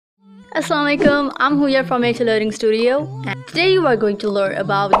Assalamualaikum, I'm Huya from Nature Learning Studio, and today you are going to learn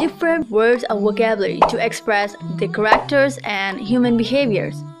about different words of vocabulary to express the characters and human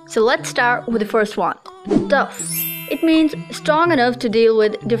behaviors. So let's start with the first one. Tough. It means strong enough to deal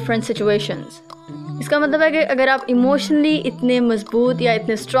with different situations. इसका मतलब है कि अगर आप emotionally इतने मजबूत या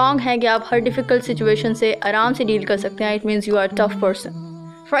इतने स्ट्रॉन्ग हैं कि आप हर डिफ़िकल्ट सिचुएशन से आराम से डील कर सकते हैं, it means you are tough person.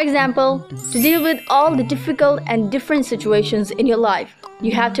 For example, to deal with all the difficult and different situations in your life,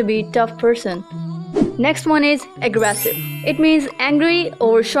 you have to be a tough person. Next one is aggressive. It means angry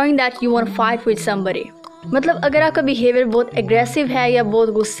or showing that you want to fight with somebody. मतलब अगर आपका behaviour बहुत aggressive है या बहुत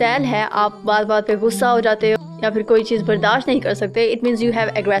गुस्सैल है, आप बात बात पे गुस्सा हो जाते हो या फिर कोई चीज़ बर्दाश्त नहीं कर सकते, it means you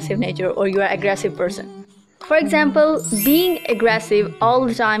have aggressive nature or you are aggressive person. For example, being aggressive all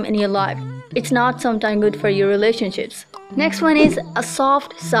the time in your life, it's not sometimes good for your relationships. Next one is a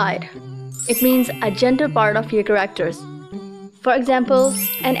soft side. It means a gentle part of your characters. For example,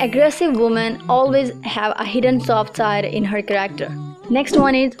 an aggressive woman always have a hidden soft side in her character. Next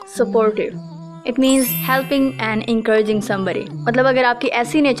one is supportive. It means helping and encouraging somebody. मतलब अगर आपकी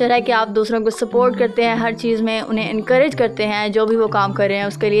ऐसी nature है कि आप दूसरों को support करते हैं हर चीज़ में, उन्हें encourage करते हैं जो भी वो काम कर रहे हैं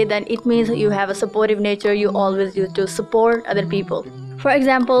उसके लिए, then it means you have a supportive nature. You always used to support other people. For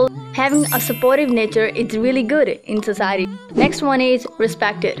example, having a supportive nature is really good in society. Next one is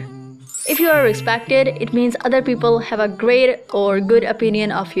respected. If you are respected, it means other people have a great or good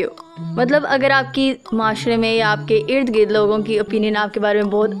opinion of you. मतलब अगर आपकी माशरे में या आपके इर्द गिर्द लोगों की ओपिनियन आपके बारे में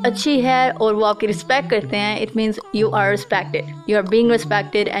बहुत अच्छी है और वो आपकी रिस्पेक्ट करते हैं, it means you are respected. You are being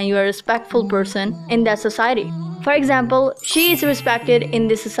respected and you are a respectful person in that society. For example, she is respected in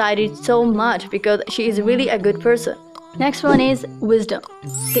this society so much because she is really a good person. Next one is wisdom.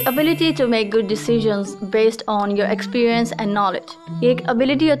 The ability to make good decisions based on your experience and knowledge. ये एक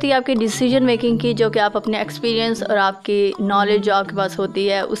ability होती है आपकी decision making की, जो कि आप अपने experience और आपकी knowledge जो आपके पास होती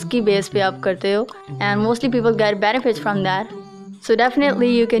है उसकी base पे आप करते हो, and mostly people get benefits from that. So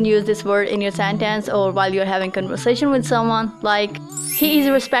definitely you can use this word in your sentence or while you're having conversation with someone, like he is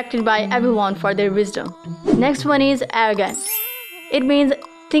respected by everyone for their wisdom. Next one is arrogant. It means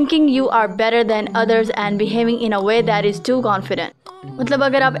thinking you are better than others and behaving in a way that is too confident. मतलब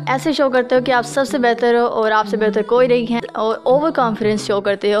अगर आप ऐसे show करते हो कि आप सबसे बेहतर हो और आपसे बेहतर कोई नहीं है और ओवर कॉन्फिडेंस शो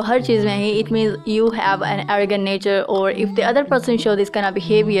करते हो हर चीज़ में ही, it means you have an arrogant nature. Or if the other person show this kind of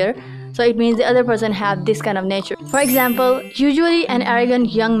behavior, so it means the other person have this kind of nature. For example, usually an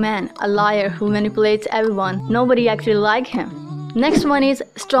arrogant young man, a liar who manipulates everyone, nobody actually like him. Next one is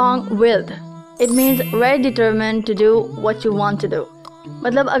strong-willed. It means very determined to do what you want to do.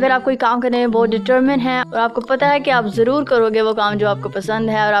 मतलब अगर आप कोई काम करने में बहुत determine है और आपको पता है कि आप ज़रूर करोगे वो काम जो आपको पसंद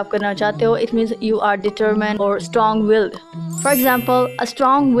है और आप करना चाहते हो, it means you are determined or strong-willed. For example, a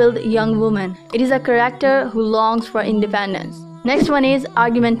strong-willed young woman. It is a character who longs for independence. Next one is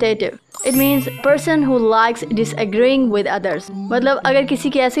argumentative. It means person who likes disagreeing with others. मतलब अगर किसी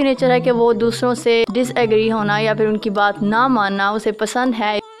की ऐसी nature है कि वो दूसरों से डिसएग्री होना या फिर उनकी बात ना मानना उसे पसंद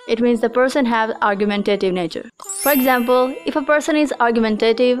है, it means the person has argumentative nature. For example, if a person is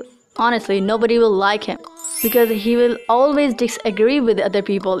argumentative, honestly, nobody will like him because he will always disagree with other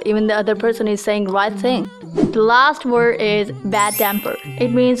people, even the other person is saying right thing. The last word is bad temper.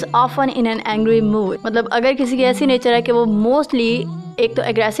 It means often in an angry mood. मतलब अगर किसी की ऐसी nature है कि वो mostly, एक तो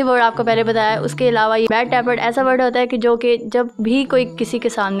एग्रेसिव वर्ड आपको पहले बताया है, उसके अलावा ये बैड टेम्पर्ड ऐसा वर्ड होता है कि जो कि जब भी कोई किसी के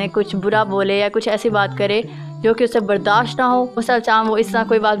सामने कुछ बुरा बोले या कुछ ऐसी बात करे जो कि उसे बर्दाश्त ना हो, उस टाइम वो इस तरह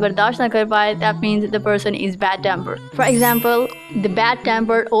कोई बात बर्दाश्त ना कर पाए, that means the person is bad tempered. For example, the bad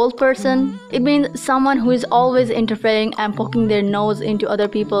tempered old person, it means someone who is always interfering and poking their nose into other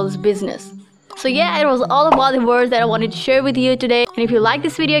people's business. So yeah, it was all about the words that I wanted to share with you today. And if you like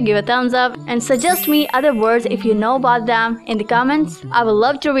this video, give a thumbs up and suggest me other words if you know about them in the comments. I would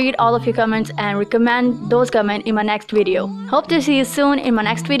love to read all of your comments and recommend those comments in my next video. Hope to see you soon in my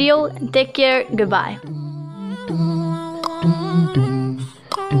next video. Take care. Goodbye.